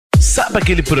Sabe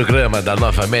aquele programa da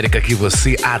Nova América que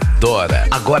você adora?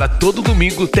 Agora todo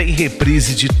domingo tem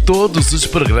reprise de todos os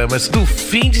programas do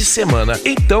fim de semana.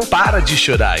 Então para de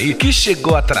chorar aí que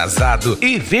chegou atrasado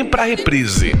e vem pra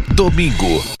reprise.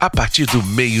 Domingo, a partir do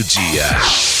meio-dia.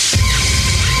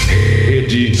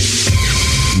 Rede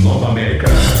Nova América.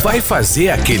 Vai fazer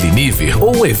aquele nível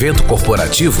ou um evento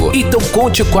corporativo? Então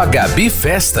conte com a Gabi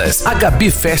Festas. A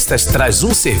Gabi Festas traz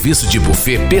um serviço de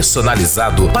buffet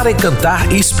personalizado para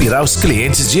encantar e inspirar os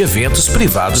clientes de eventos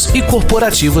privados e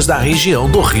corporativos da região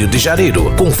do Rio de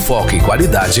Janeiro, com foco em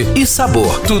qualidade e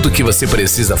sabor. Tudo o que você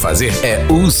precisa fazer é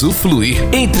usufruir.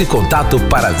 Entre em contato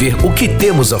para ver o que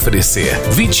temos a oferecer.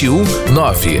 21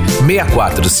 9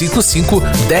 6455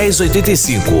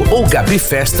 1085 ou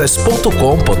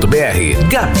gabifestas.com.br.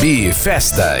 Gabi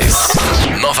Festas.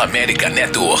 Nova América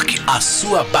Network, a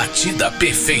sua batida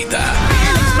perfeita.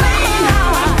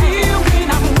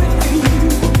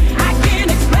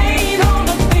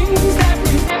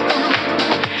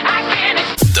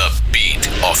 The Beat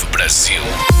of Brazil.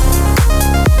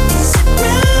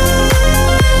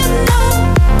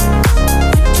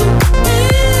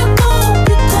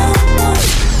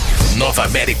 Nova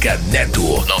América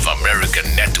Network.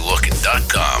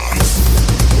 NovaAmericanNetwork.com.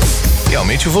 E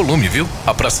aumente o volume, viu?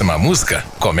 A próxima música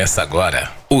começa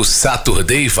agora. O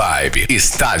Saturday Vibe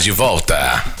está de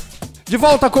volta. De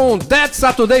volta com That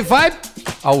Saturday Vibe,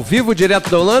 ao vivo, direto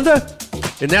da Holanda.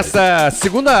 E nessa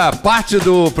segunda parte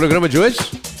do programa de hoje,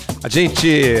 a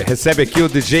gente recebe aqui o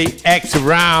DJ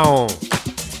X-Raum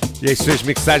e as suas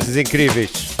mixagens incríveis.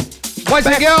 Boys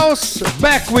and girls,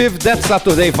 back with That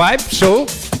Saturday Vibe Show,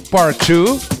 Part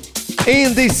 2.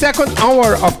 In the second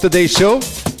hour of today's show,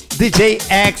 DJ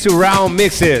X-Raum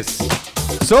mixes.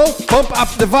 So, pump up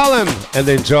the volume and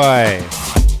enjoy.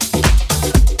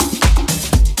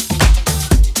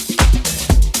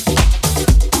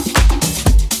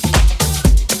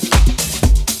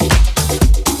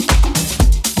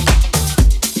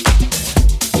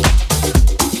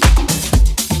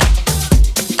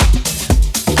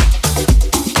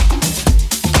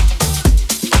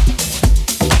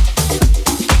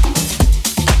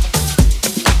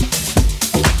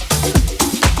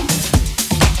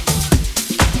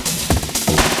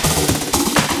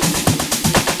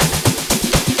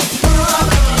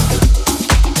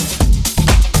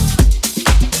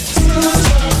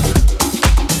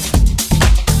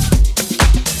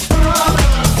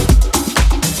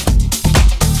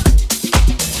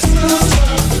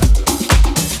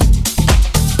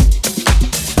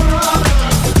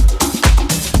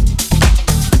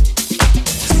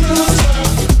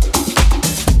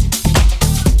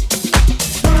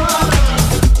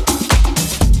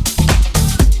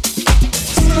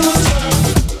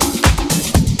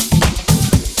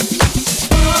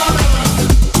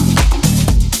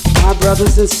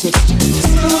 Brothers and sisters,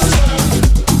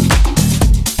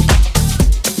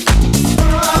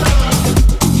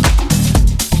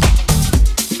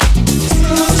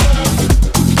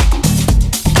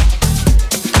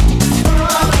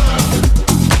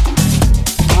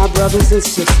 my brothers and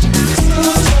sisters.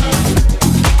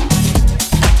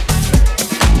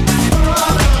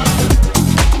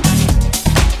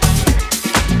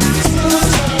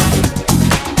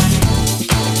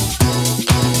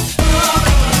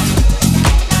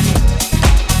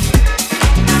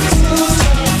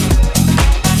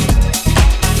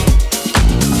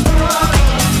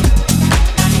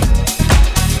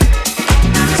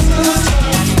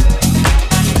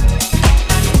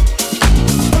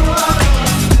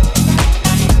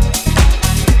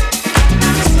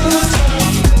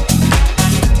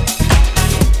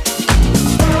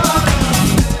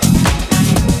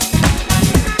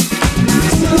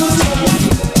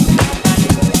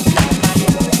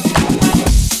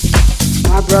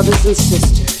 Brothers and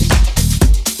sisters,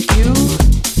 you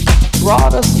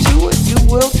brought us to it, you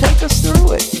will take us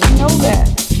through it. You know that.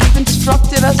 You've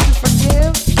instructed us to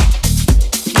forgive.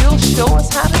 You'll show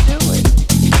us how to do it.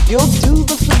 You'll do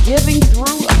the forgiving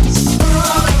through us.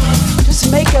 Just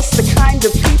make us the kind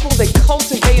of people that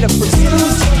cultivate a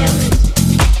forgiving spirit.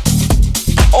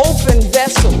 Open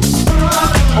vessels,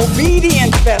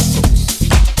 obedient vessels,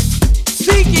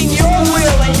 seeking your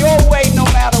will and your way no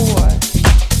matter what.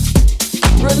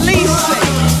 Releasing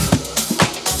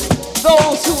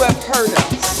those who have hurt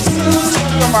us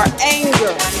from our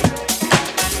anger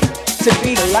to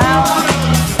be loud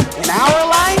in our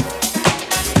life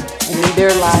and in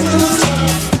their lives.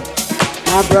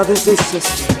 My brothers and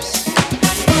sisters,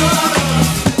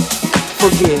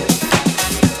 forgive.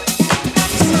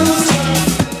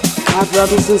 My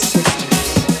brothers and sisters,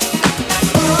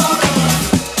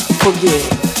 forgive.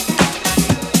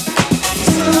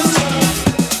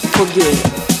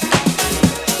 forgive.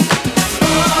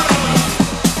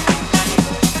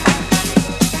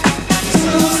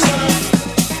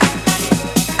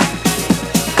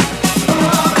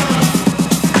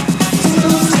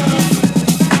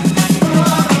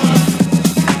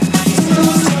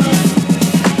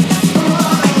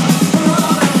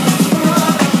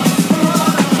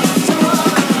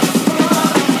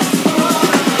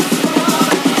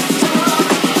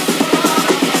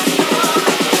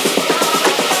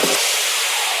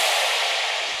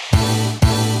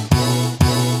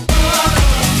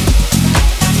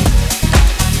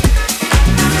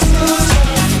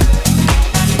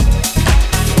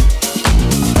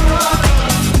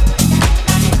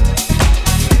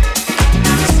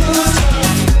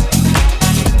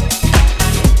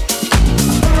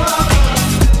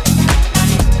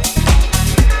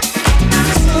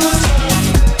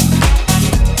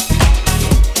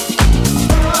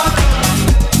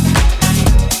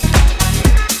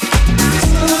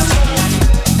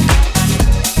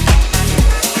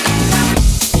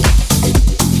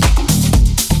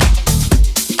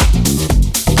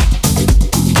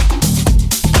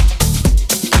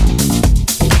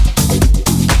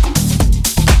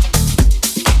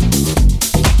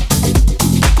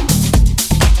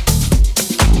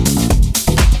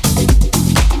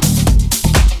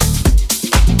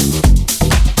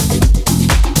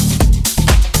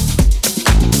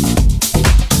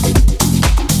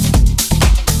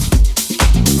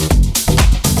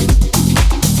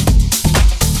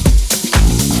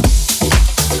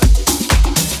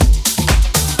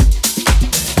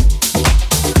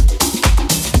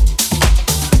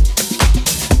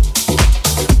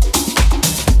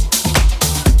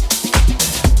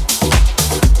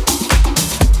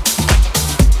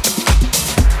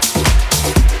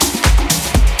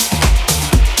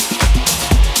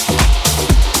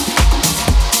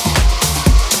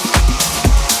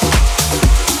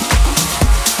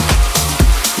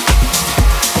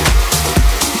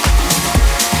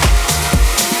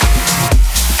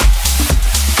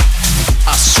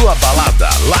 Sua balada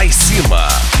lá em cima,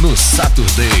 no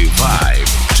Saturday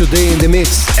Vibe. Today in the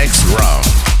Mix. X-Raum.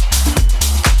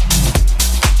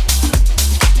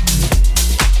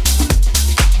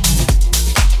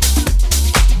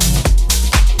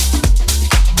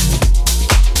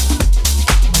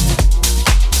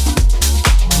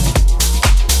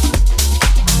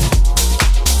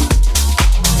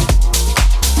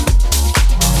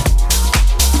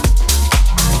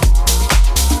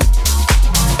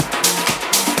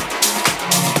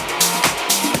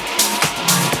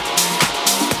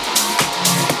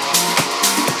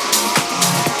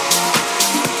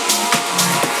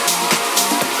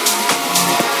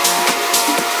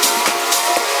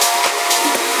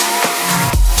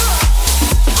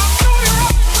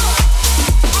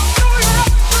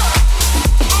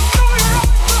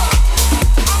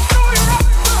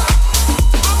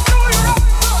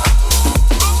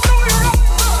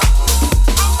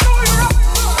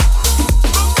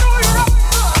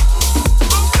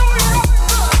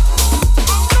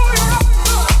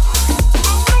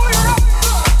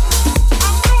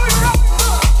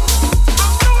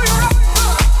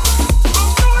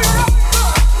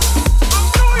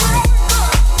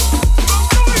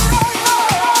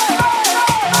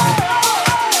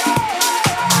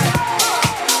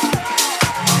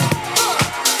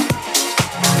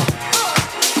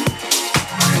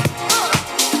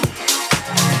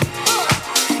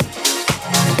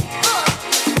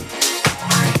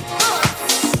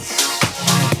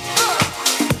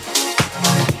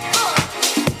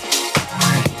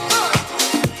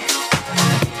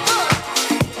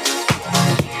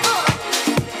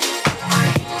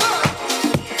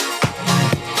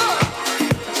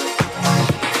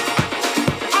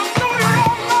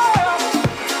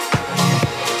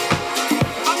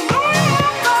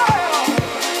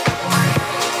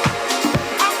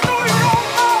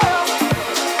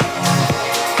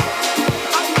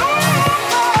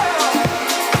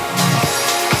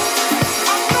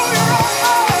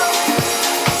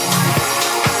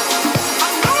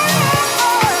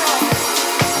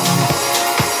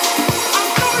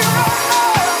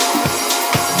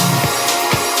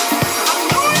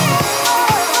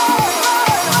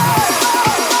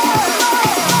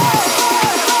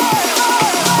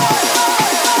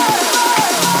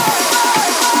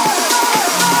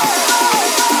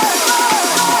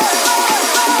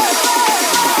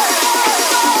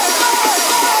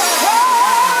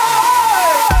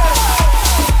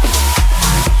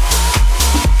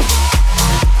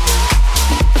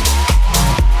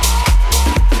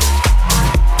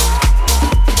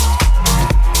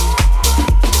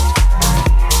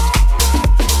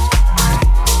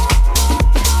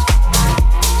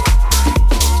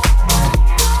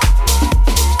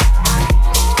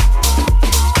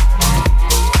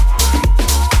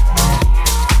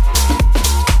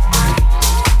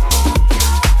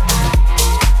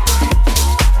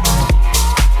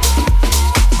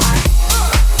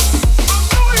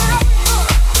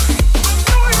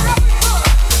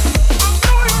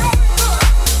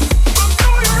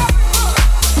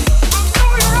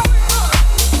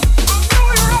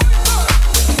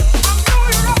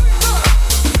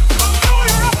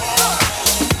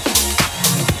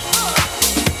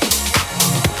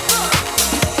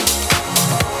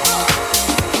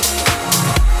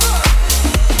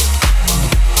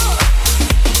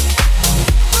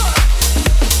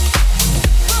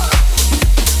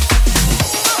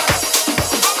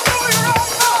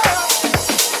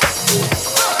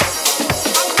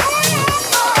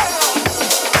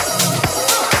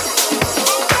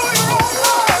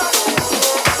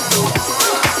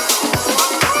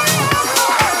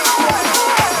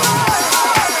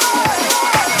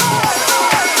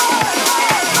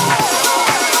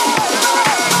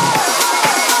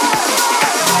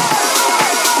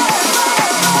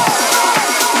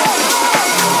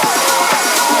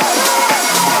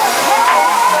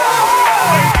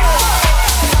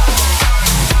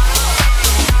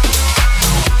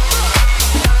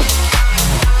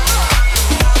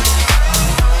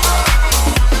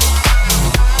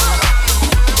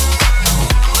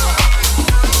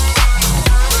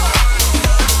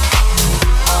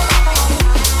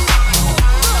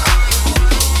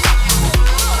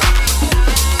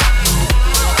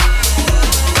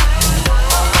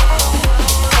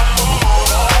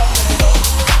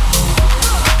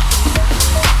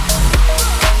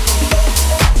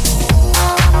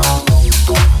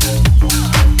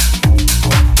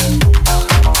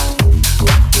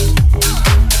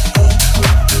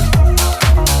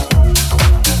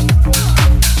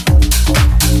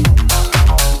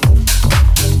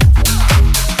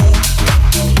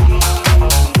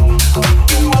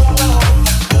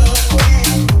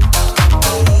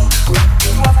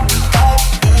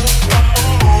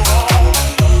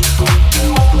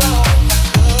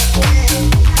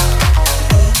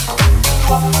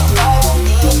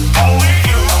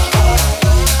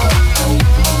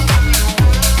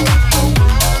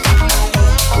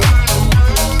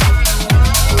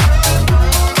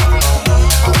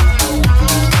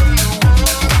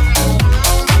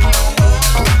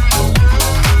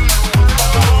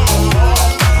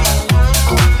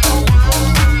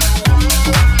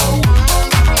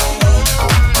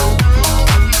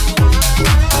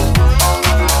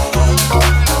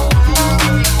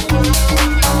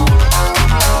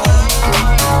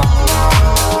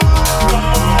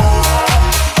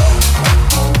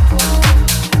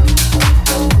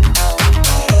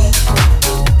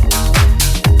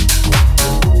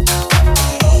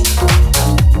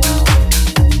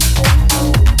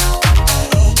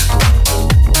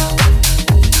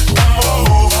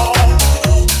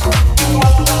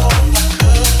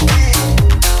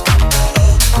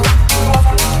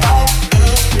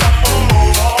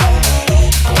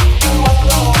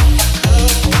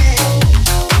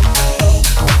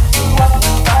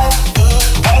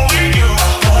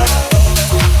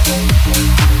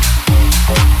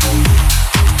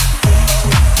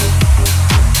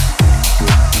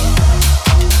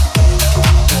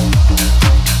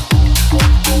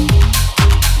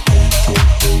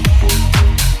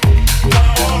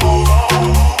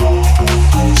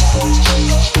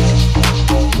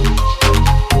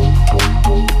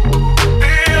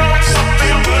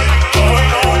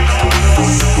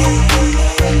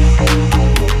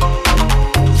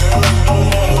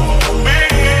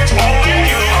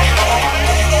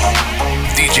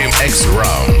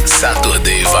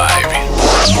 Saturday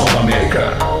Vibe. Nova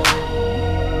América.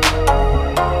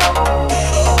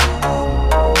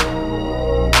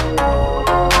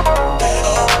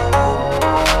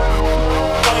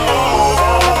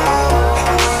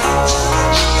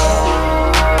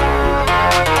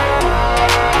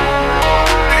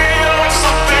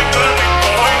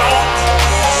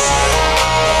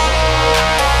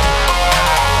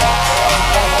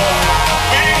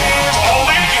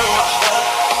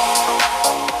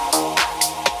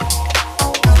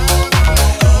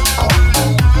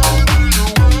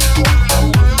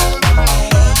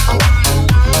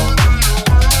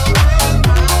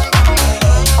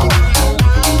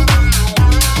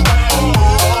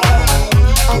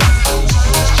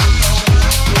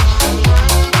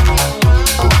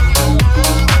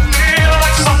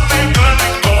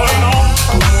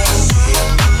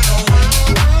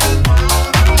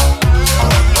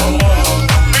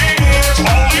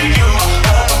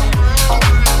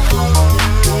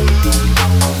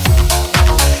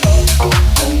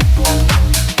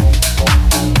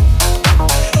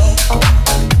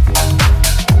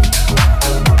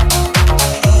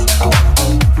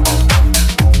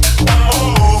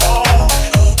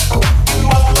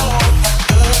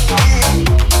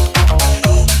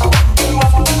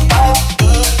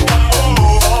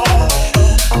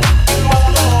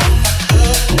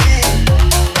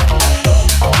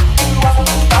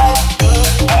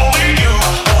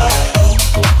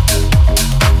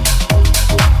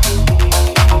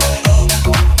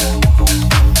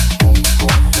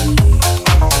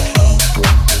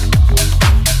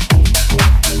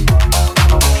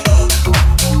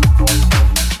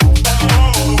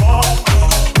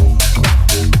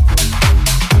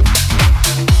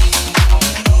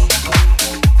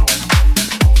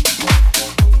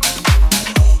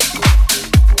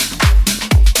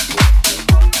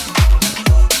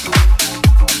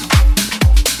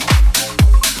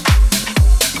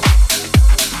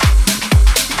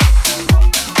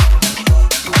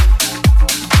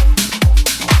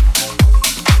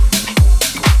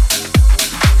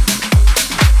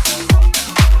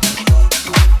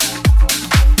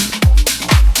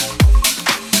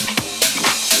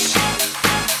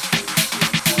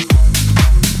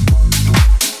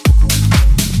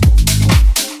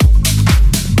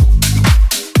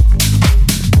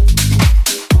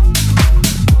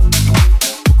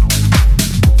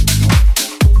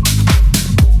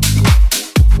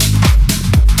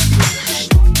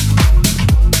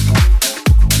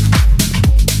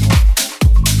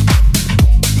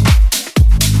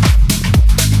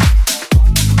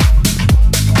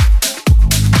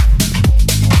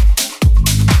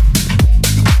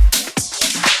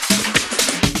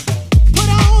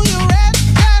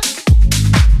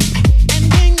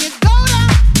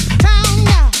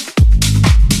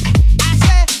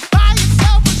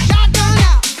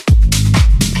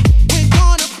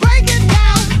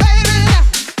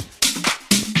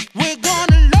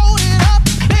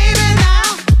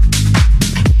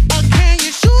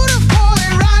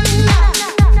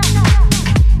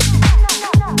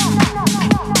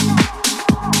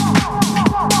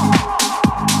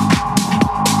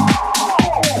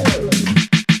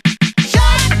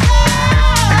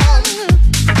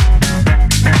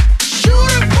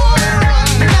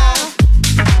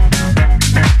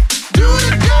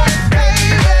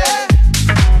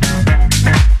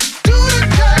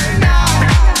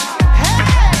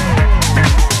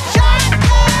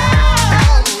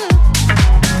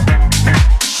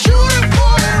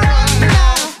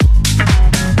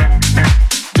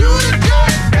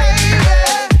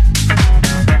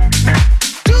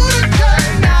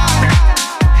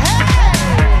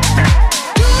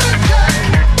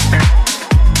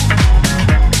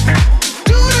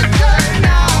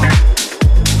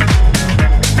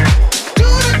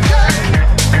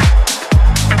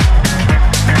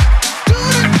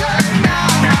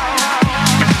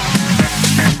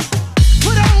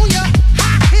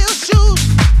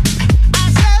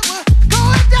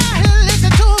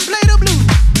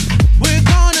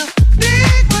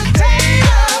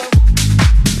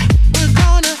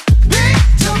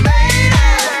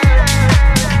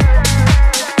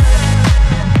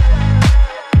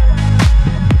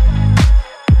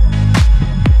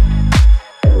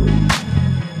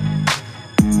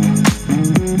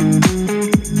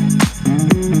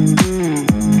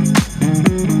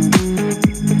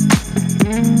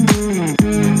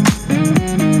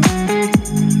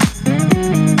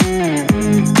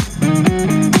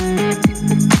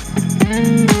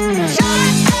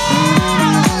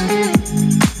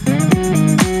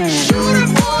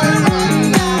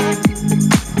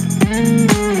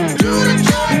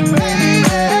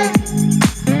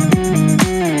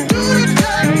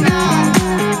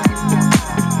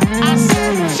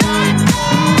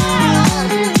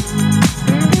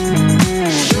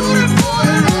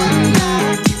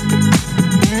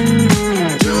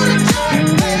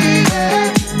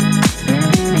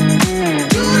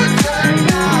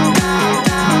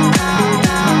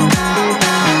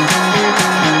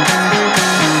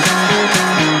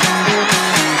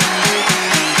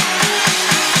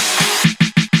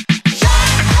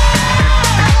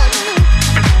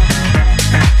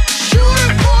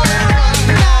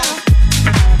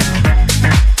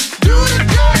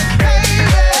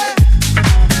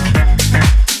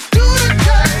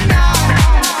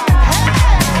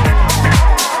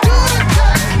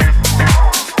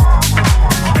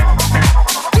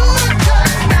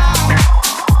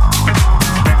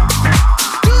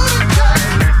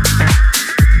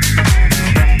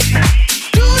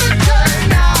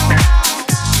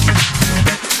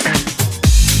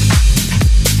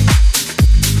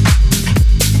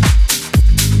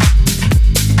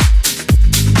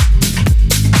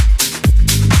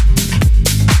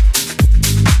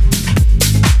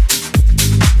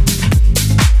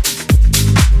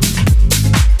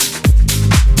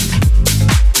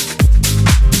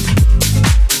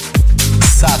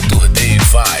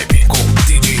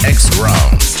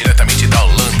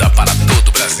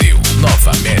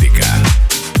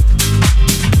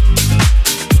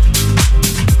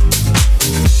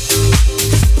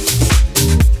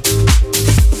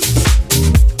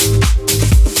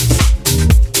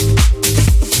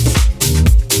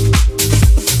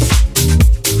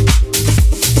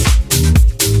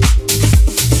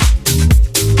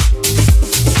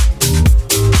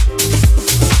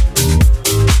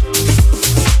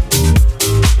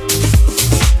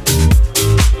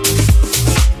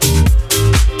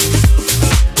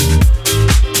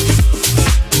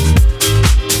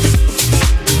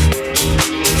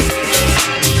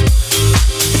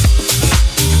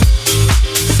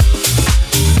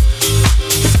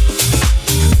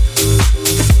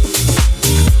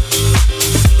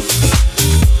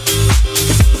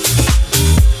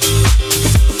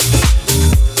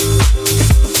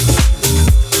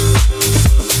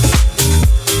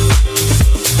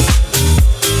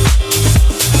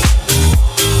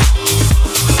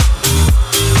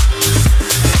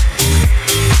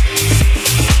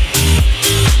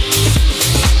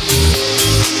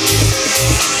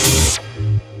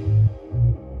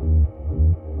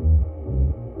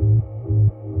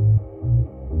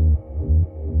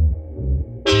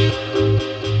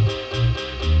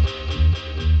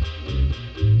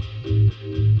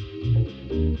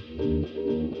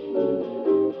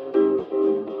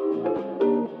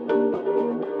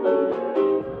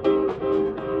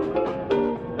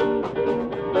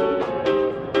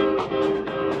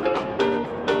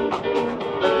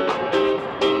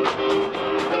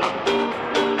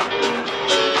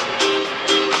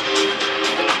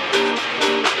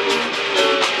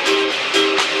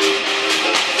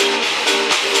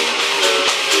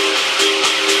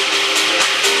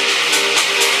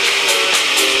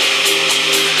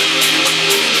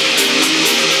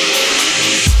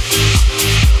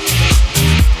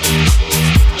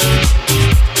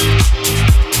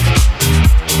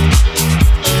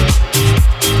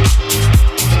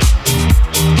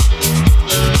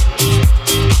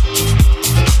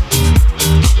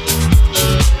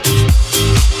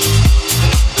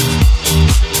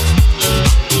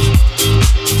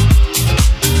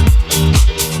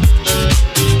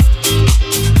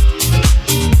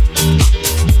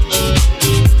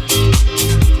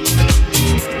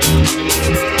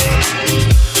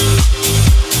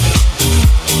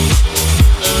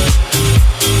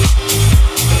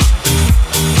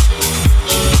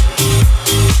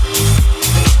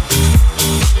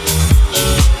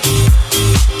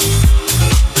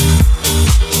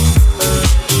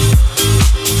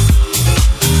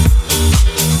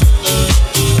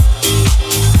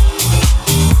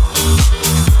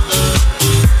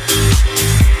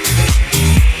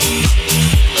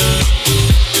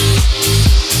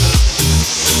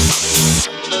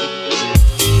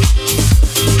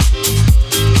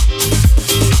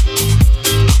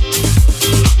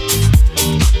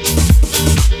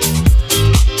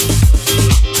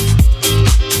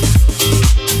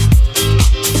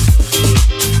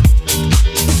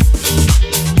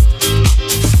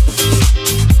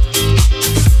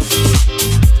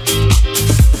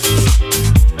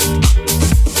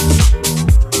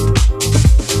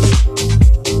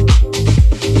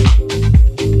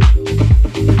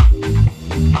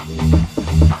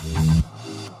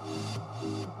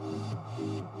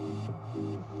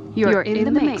 You're in the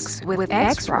mix with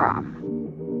X-Raum.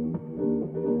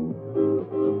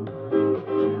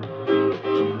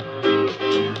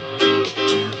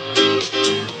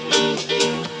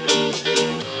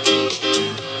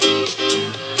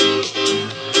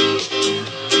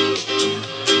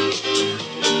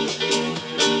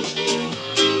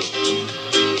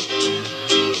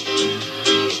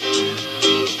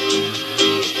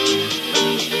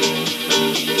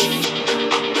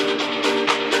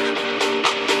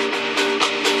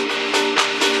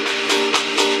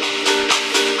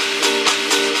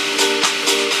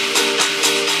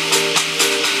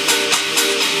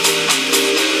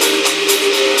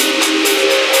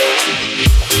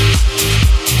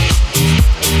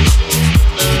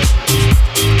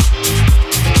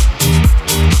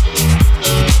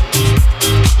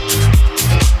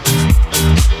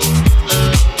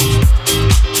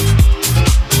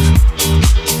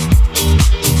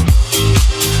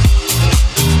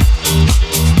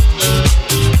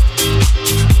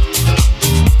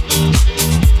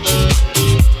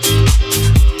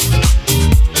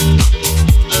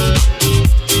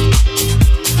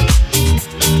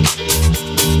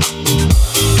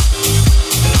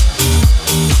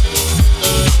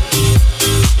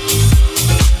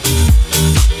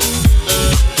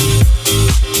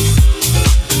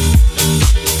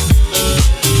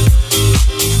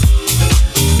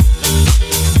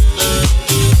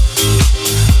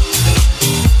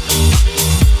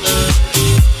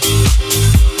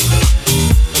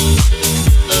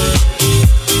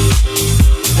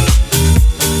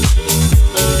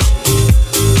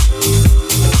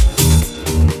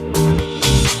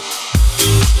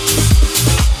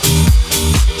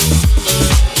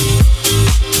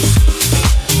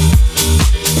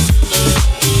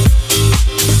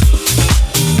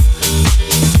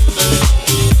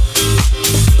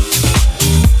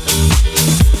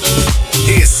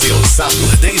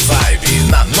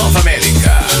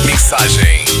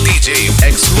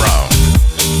 X-Raum.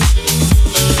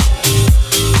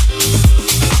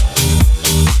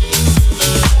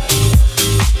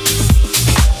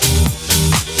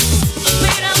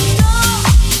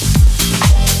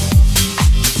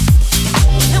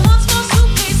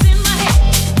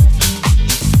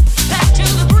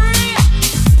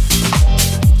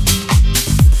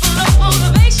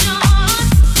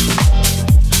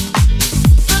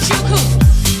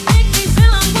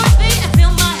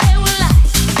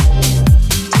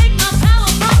 Take my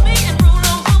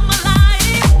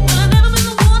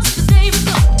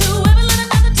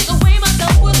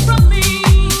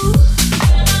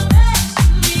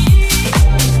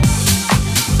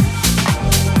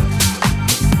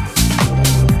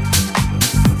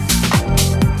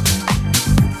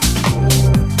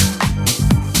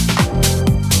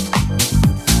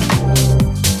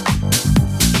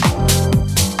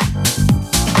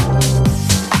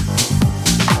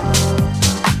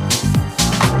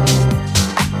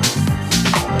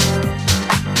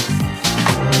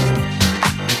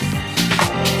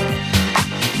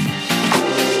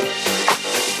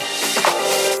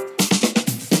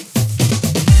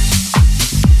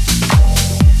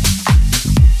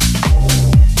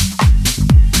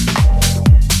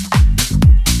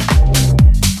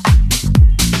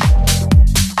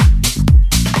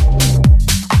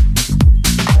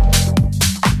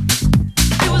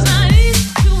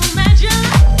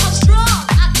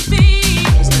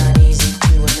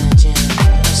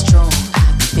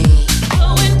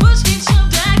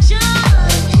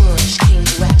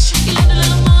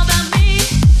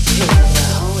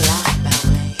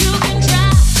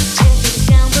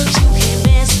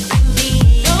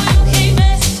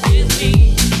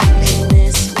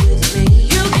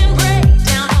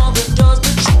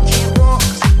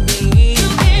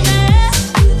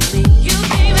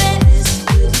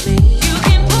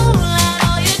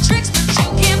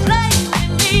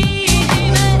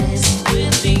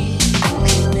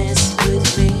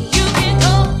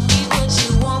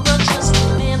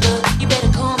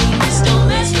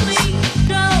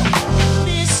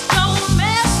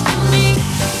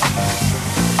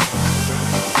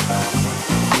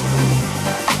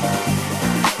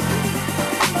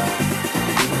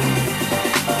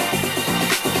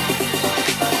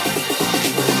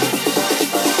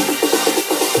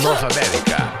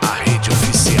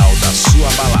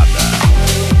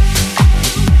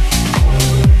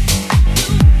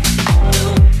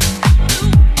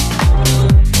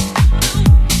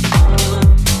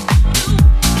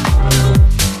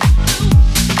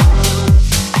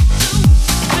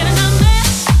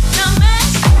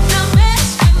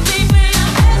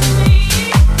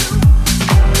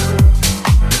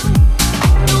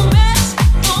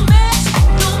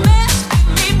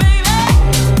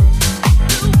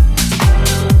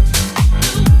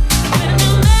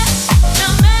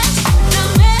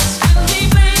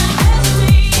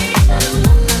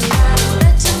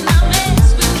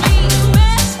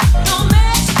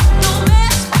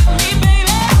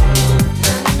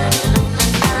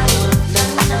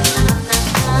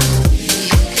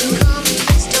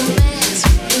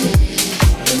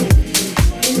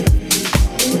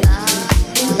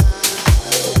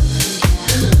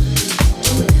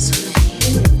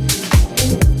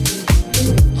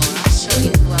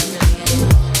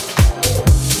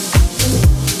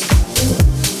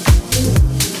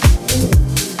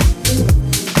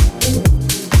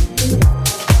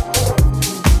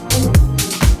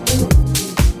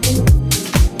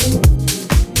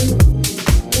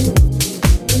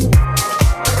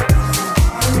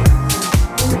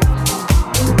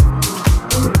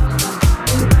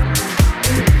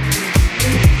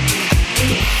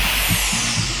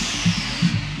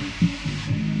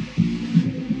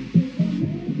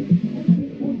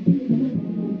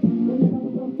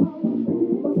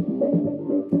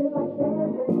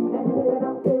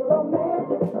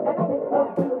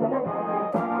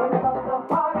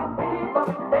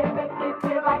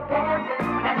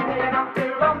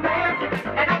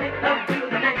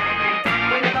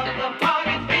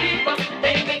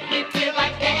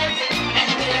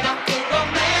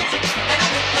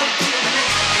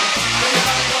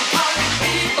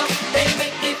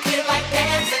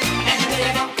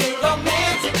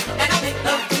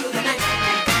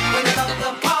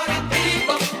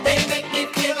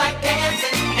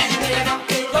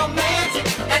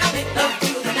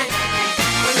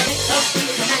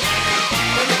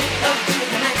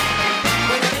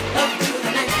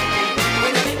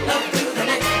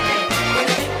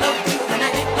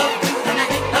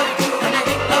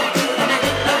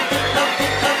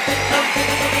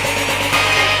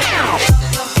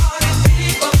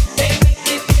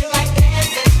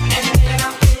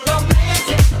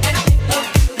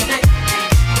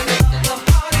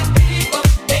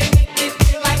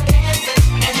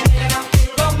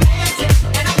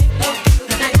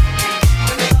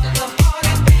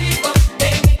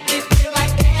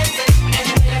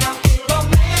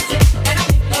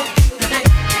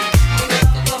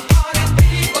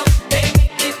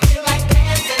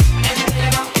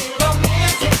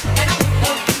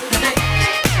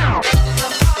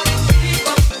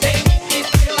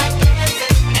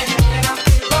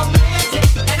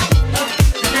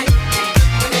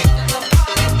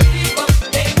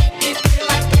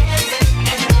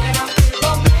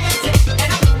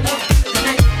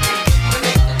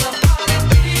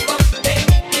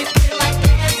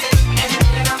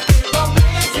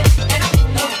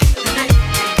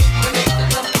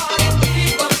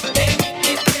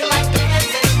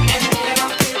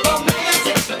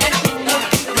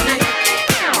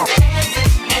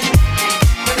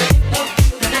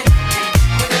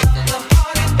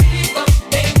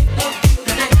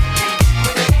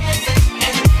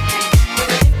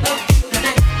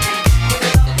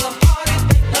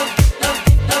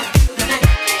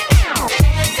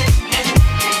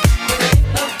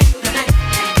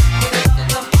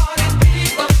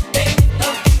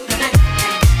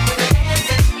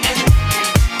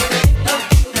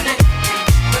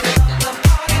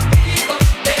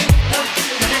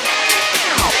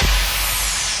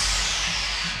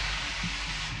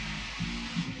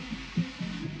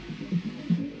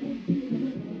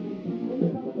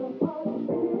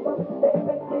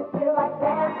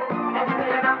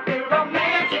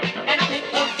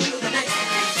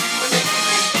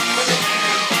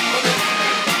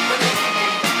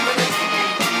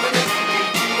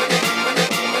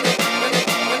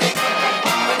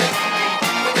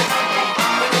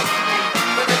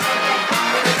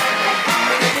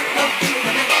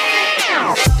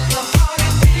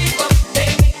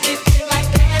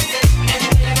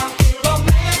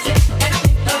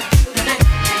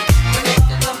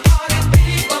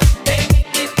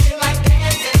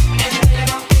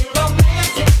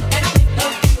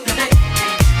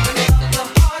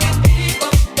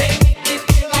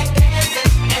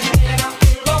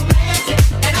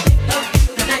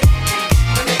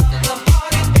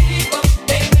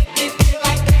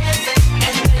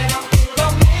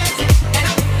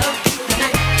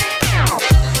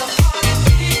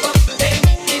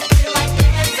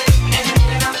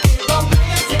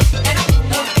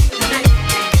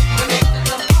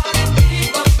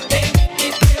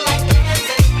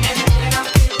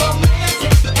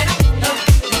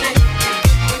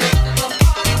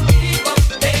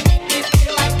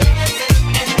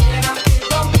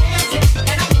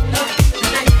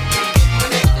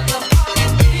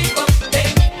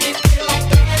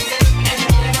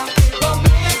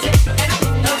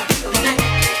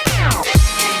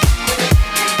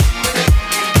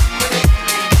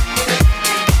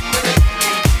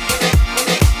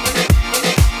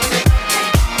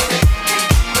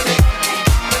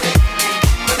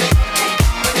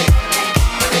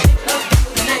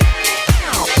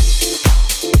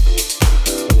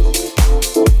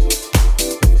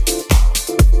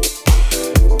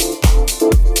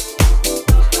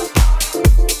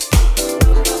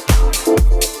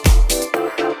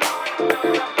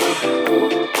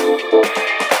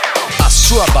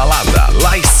sua balada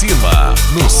lá em cima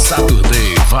no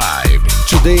Saturday Vibe.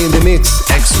 Today in the Mix,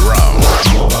 X-Raum.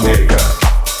 Nova América.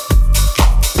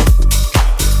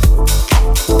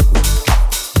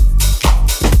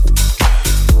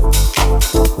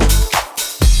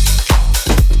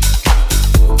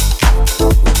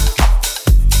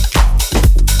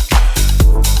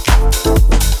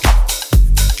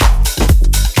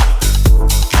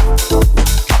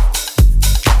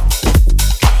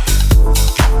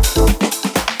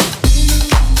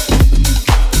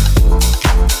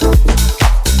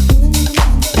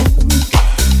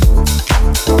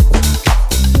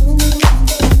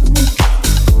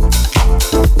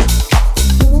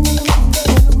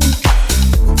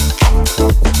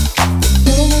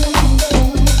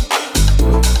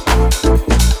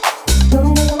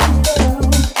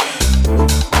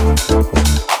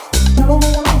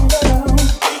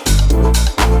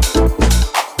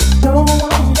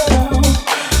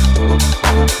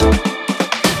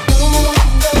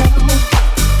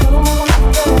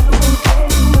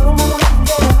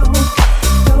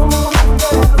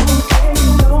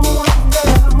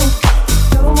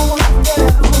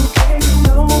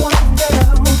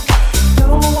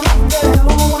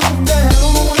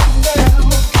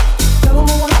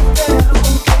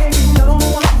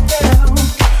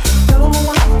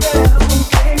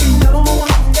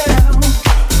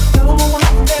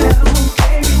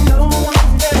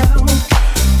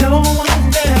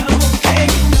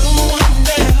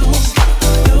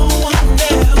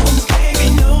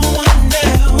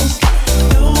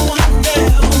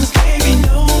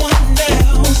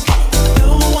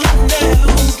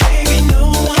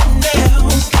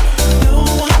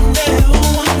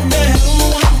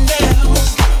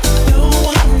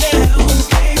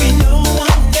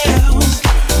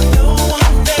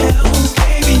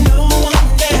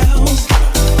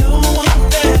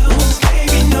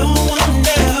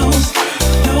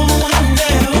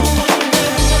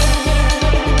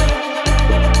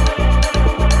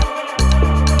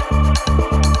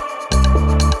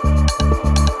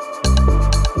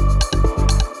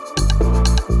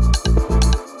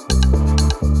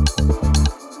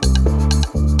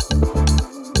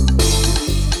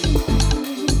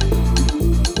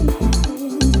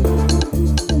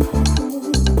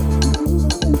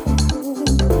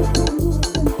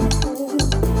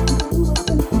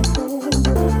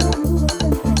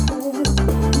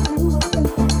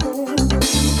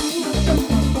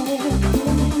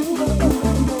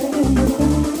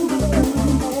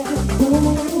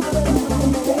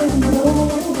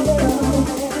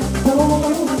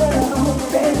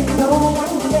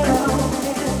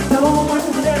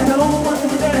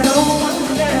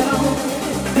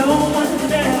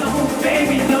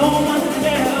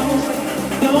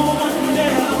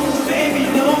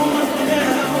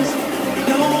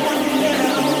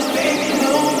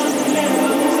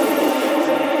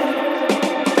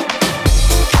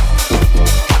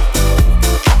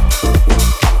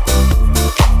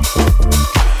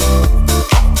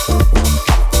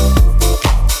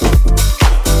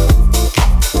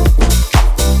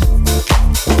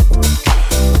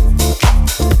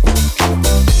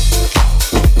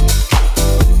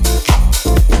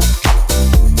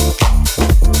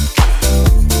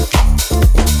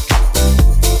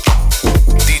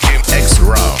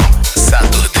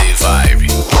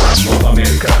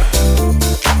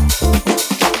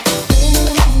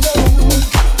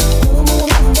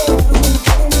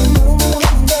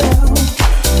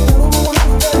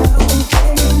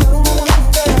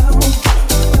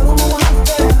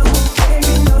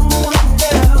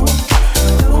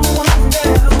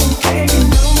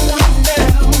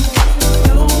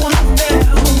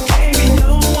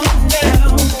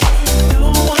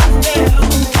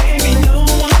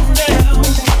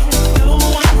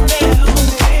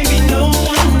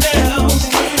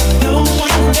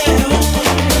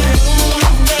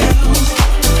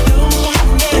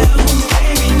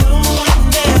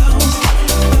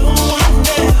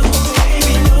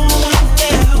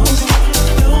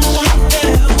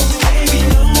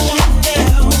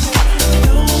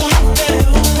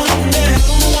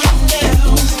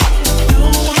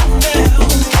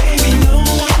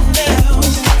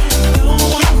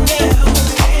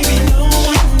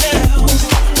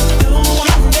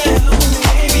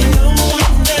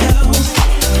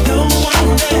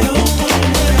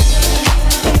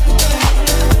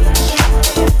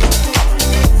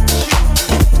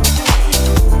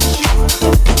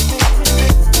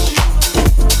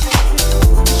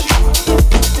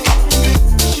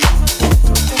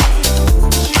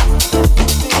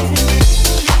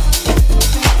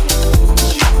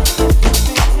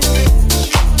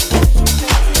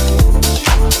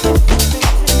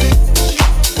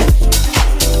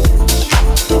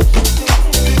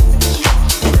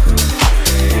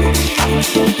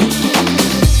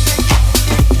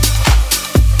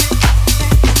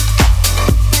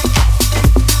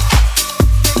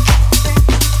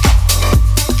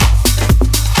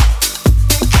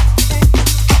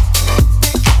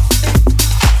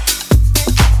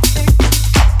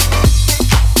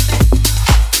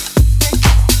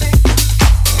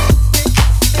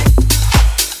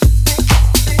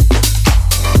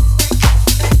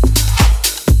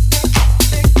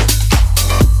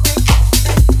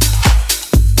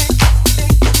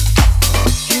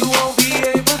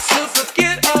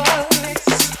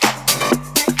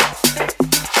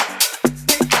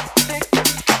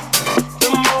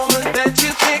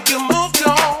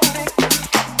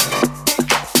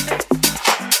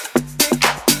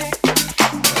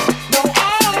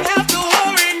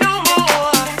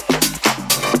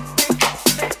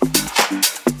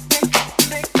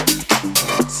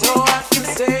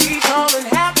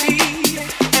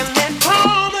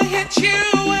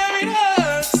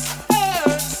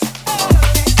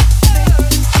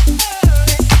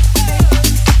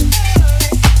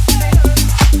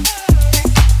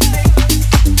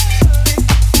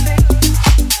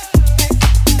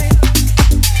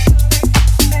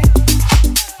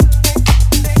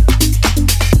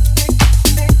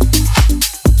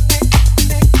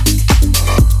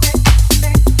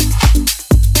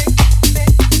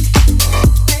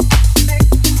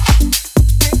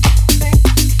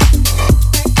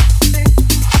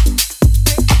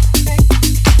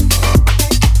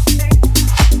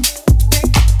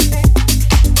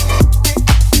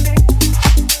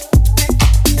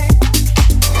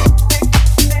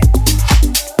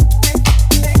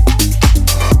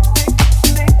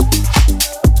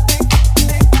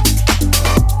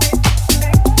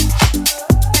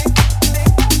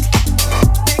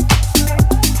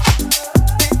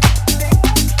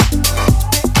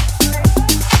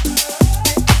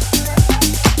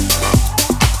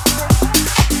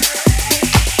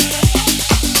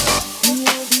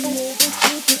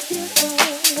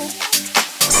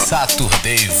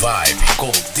 Saturday Vibe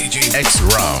com DJ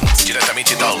X-Raum,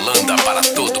 diretamente da Holanda para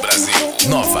todo o Brasil,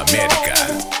 Nova América.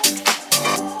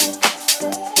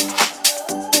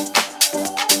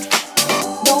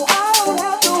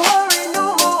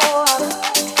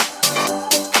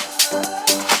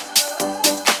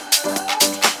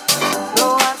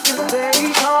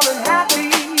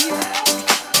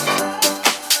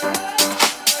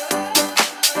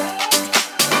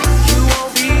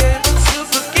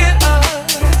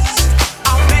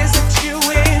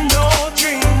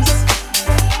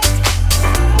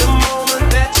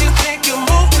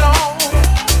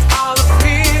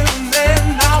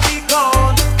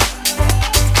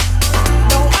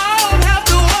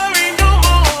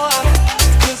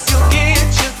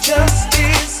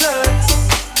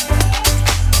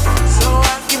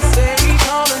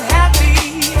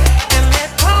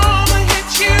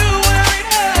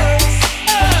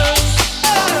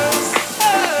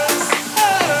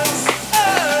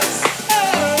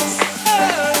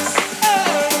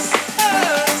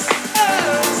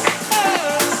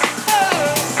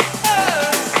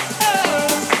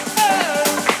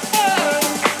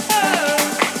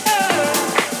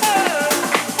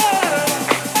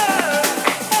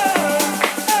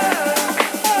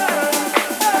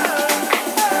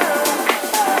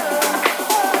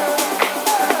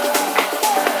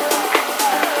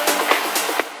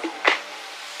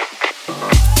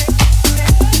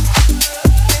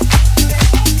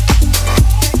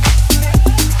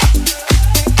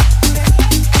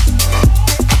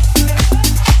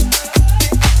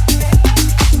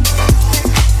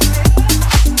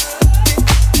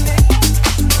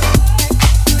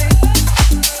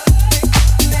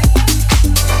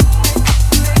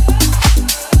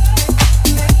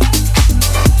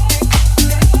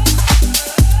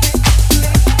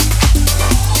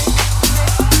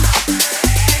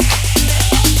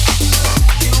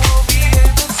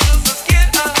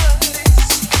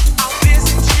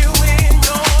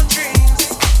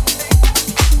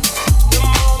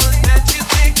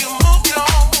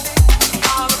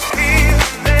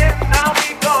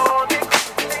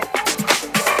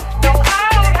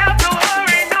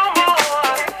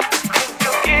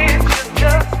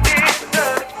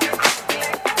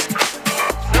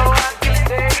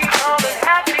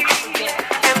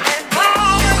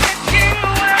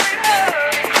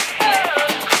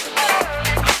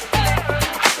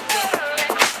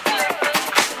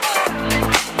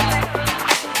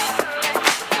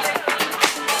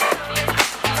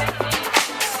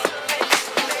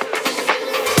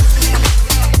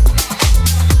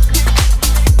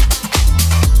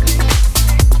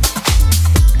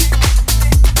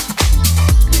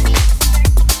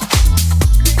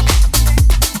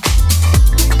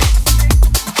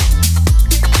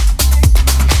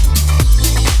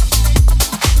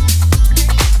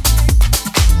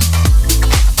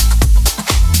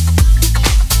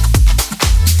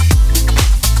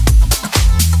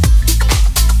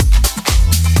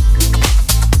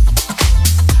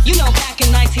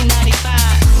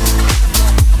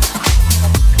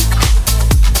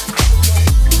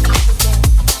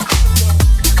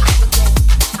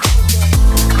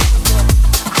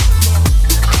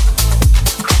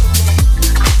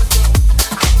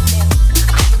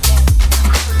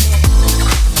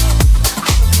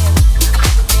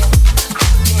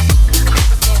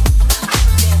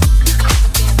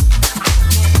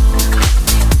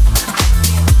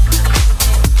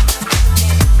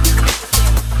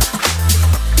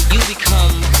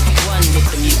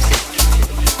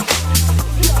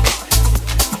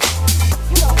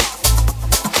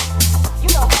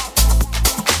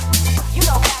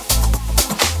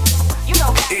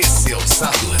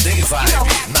 Saturday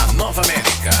Vibe na Nova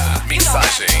América.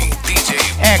 Mixagem DJ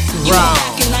X-Raum.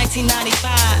 Back in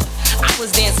 1995, I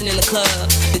was dancing in the club.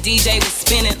 The DJ was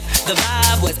spinning. The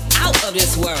vibe was out of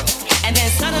this world. And then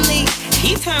suddenly,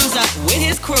 he turns up with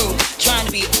his crew, trying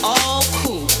to be all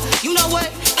cool. You know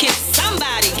what? Can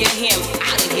somebody get him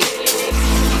out of here?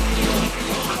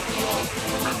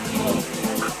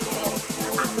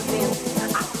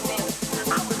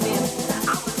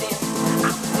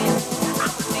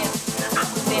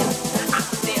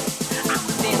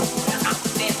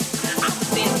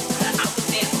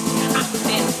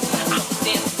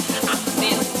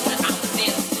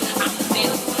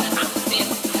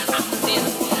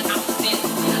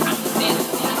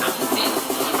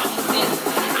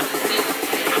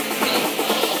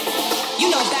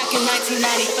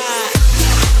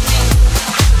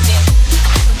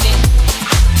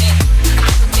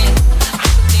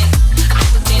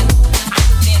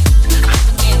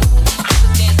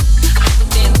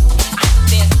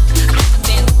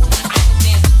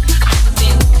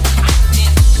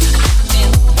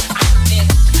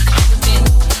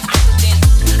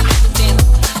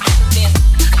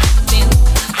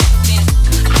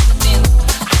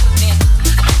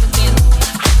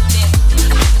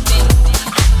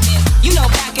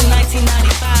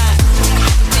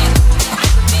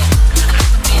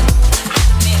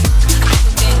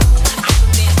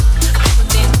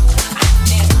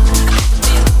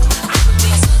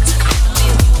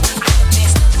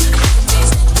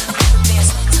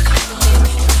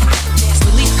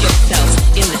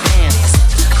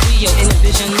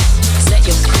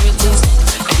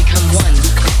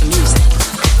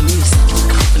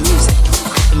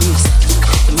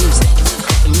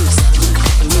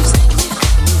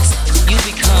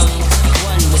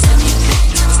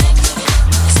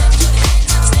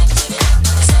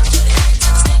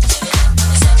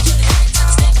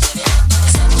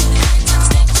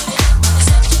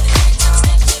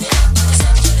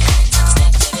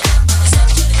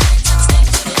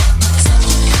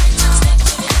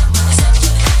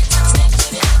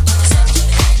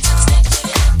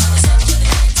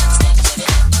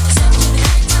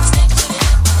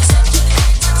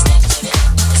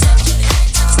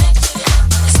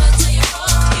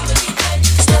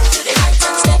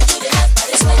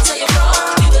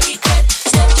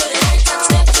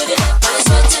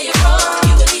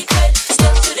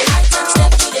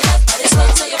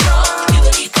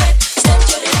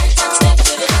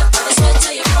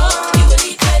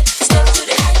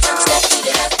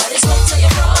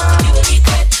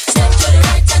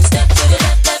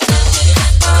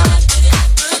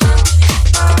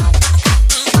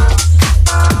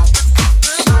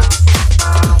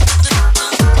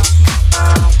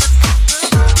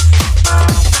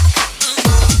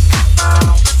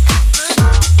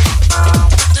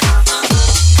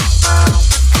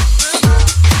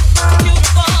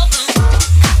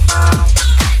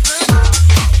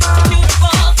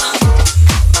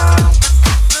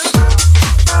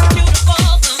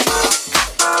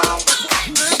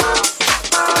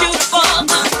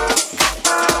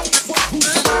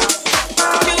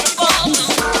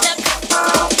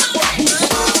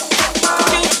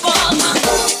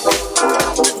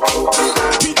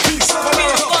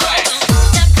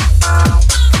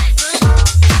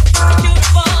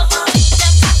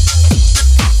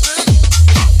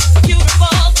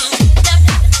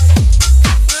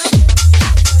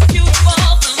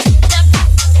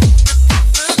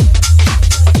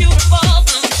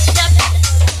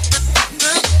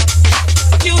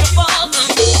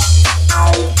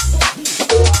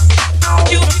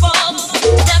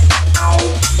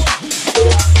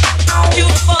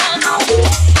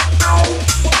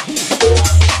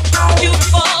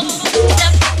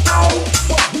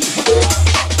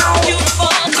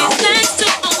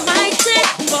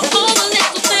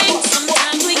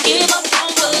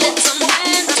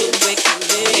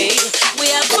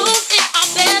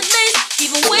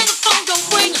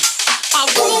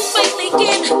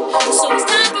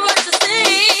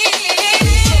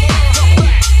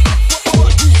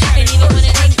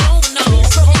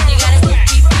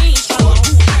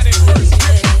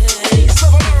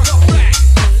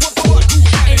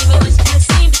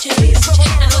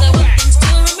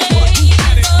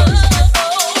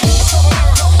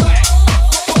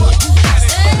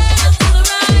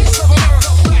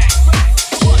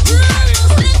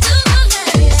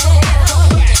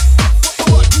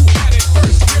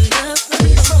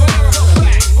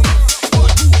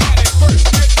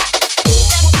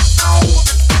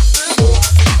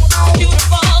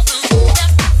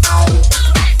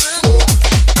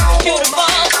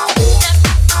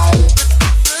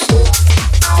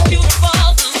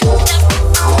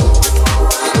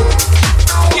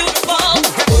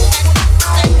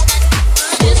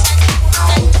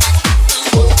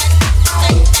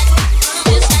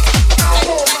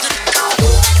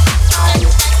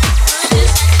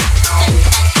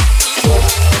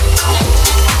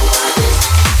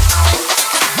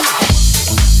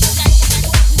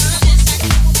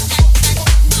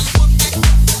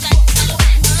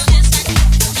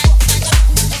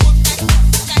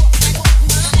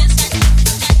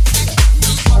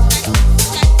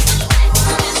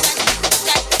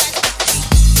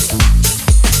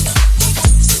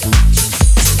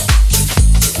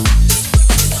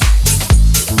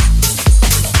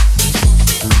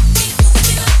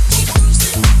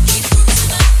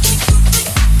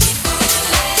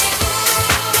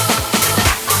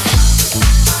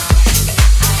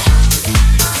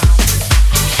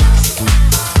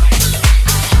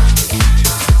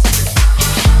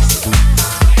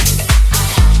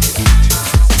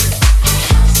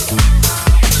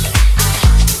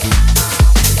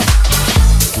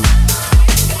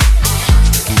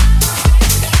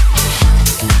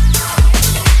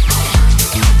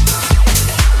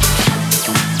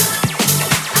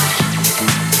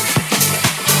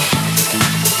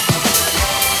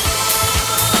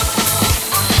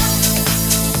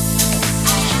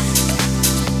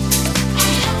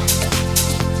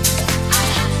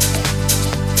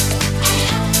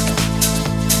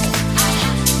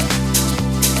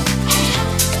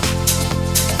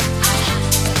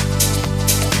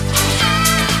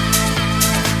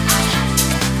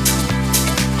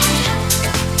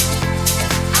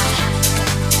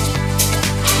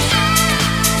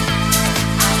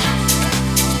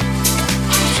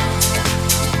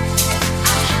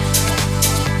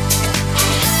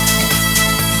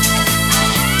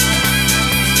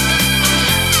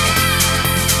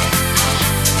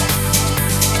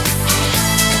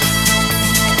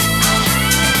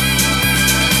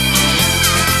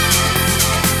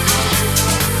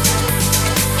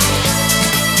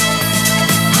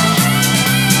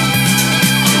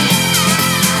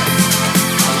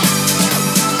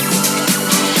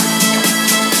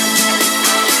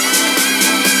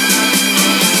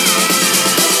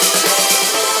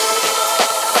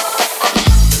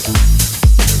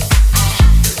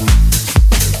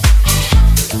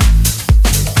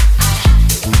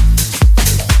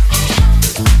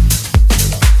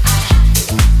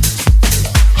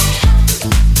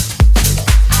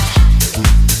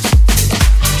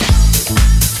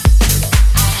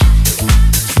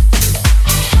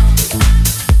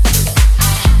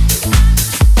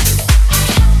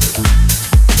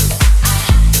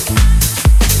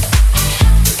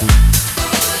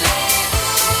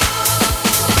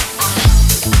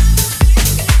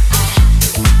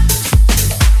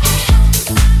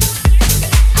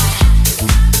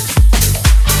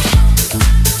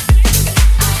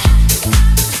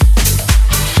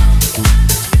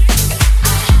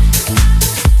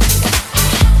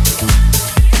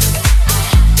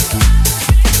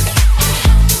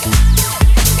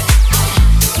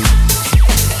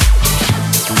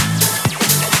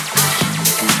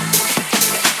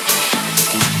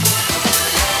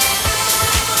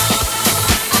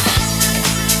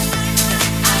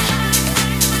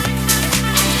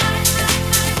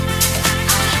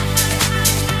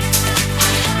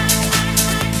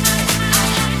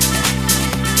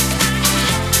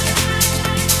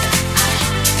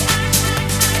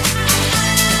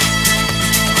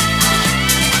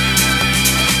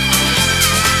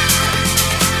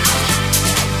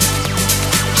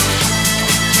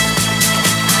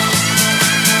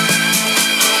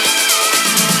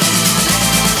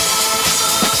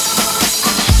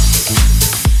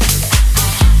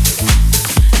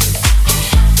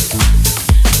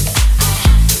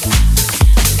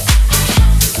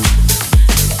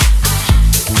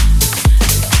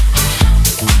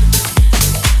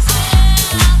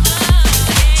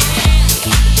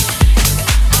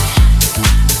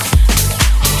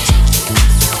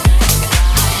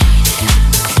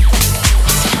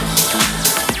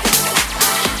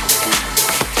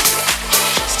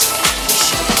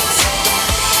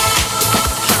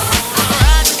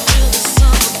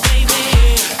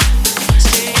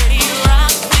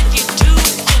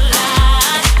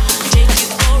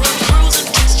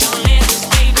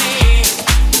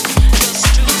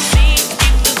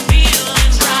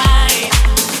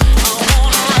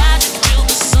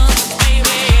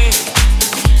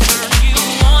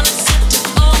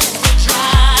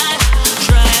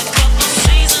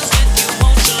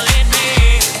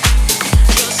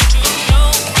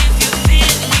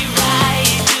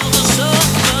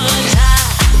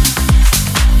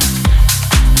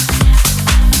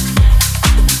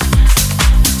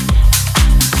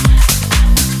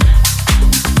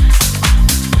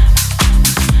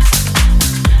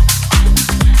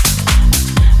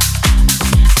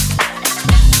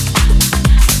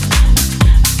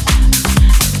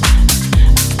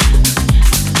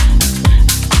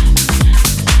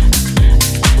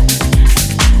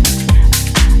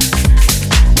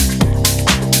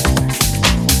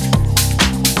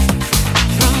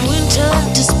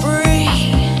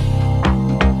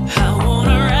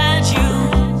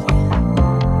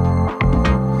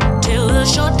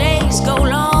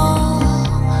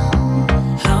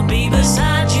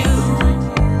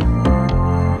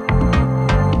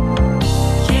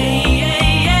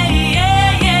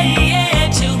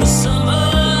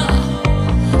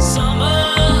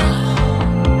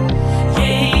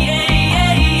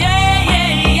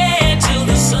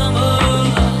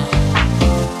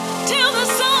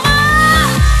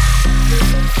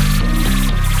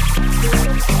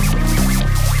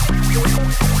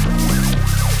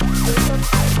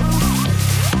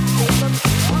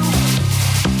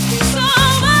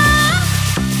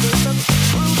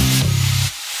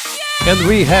 And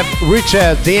we have reached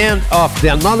the end of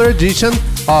another edition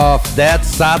of That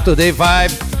Saturday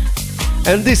Vibe.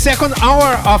 And the second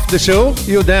hour of the show,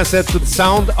 you dance to the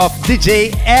sound of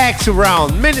DJ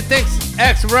X-Raum. Many thanks,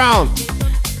 X-Raum,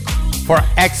 for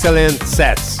excellent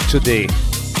sets today.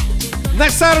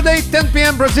 Next Saturday, 10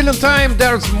 p.m. Brazilian time,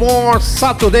 there's more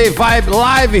Saturday Vibe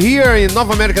live here in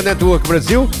Nova America Network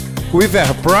Brazil, with a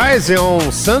reprise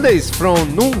on Sundays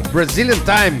from noon Brazilian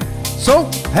time. So,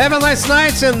 have a nice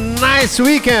night and nice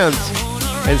weekend.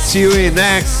 And see you in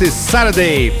next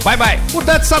Saturday. Bye bye. O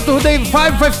That Saturday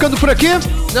Vibe vai ficando por aqui.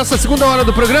 Nessa segunda hora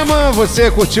do programa,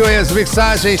 você curtiu aí as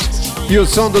mixagens e o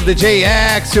som do DJ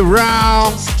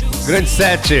X-Raum. Grande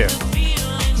set.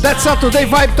 That Saturday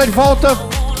Vibe tá de volta.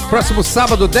 Próximo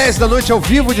sábado, 10 da noite, ao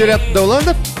vivo, direto da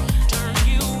Holanda.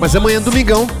 Mas amanhã,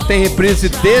 domingão, tem reprise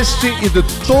deste e de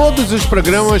todos os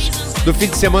programas do fim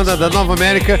de semana da Nova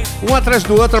América, um atrás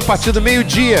do outro, a partir do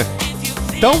meio-dia.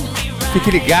 Então, fique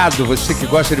ligado, você que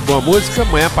gosta de boa música,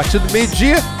 amanhã a partir do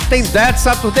meio-dia tem That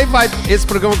Saturday Vibe, esse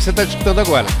programa que você está escutando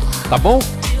agora, tá bom?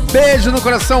 Beijo no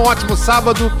coração, ótimo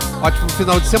sábado, ótimo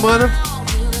final de semana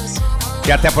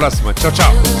e até a próxima. Tchau,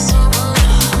 tchau.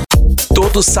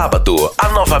 Todo sábado, a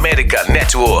Nova América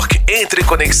Network entra em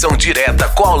conexão direta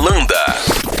com a Holanda.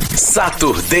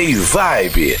 Saturday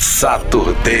Vibe.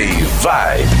 Saturday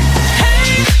Vibe.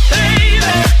 Hey,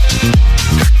 baby,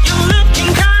 you're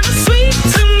looking kinda sweet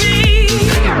to me.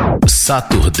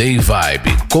 Saturday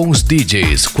Vibe com os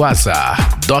DJs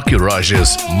Quasar, Doc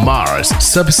Rogers, Mars,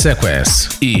 Subsequence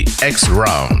e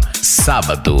X-Raum.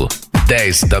 Sábado,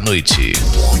 10 da noite.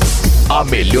 A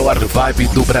melhor vibe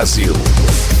do Brasil.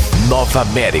 Nova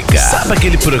América. Sabe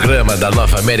aquele programa da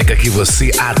Nova América que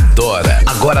você adora?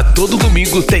 Agora todo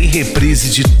domingo tem reprise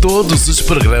de todos os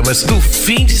programas do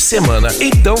fim de semana.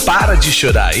 Então para de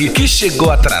chorar aí que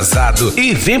chegou atrasado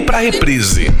e vem pra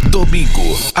reprise.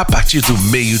 Domingo, a partir do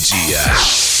meio-dia.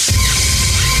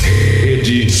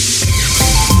 Rede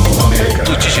Nova América.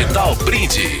 Do Digital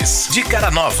Brindes. De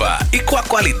cara nova e com a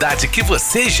qualidade que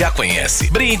você já conhece.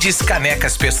 Brindes,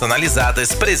 canecas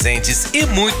personalizadas, presentes e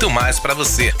muito mais pra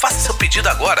você. Faça seu pedido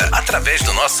agora através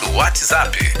do nosso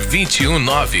WhatsApp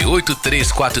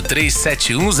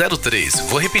 21983437103.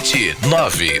 Vou repetir,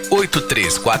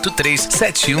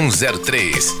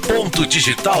 983437103. Ponto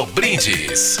Digital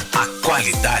Brindes. A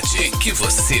qualidade que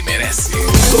você merece.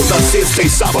 Toda sexta e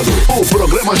sábado, o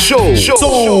programa Show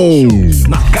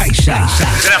na Caixa.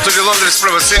 Direto de Londres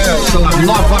pra você,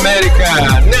 Nova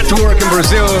América Network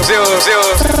Brasil.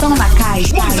 Som na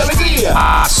Caixa. Muita alegria.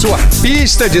 A sua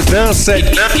pista de dança.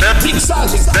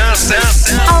 Mixagem. Dança.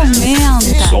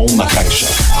 Aumenta Som na Caixa.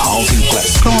 House and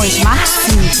Classic. com os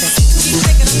Marcintra.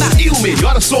 E o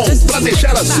melhor som pra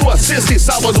deixar a sua sexta e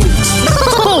sábado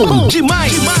bom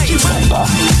demais. Não dá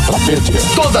pra perder.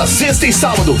 Toda sexta e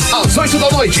sábado, às 8 da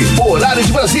noite, horário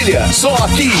de Brasília. Só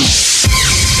aqui.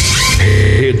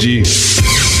 Rede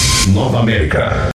Nova América.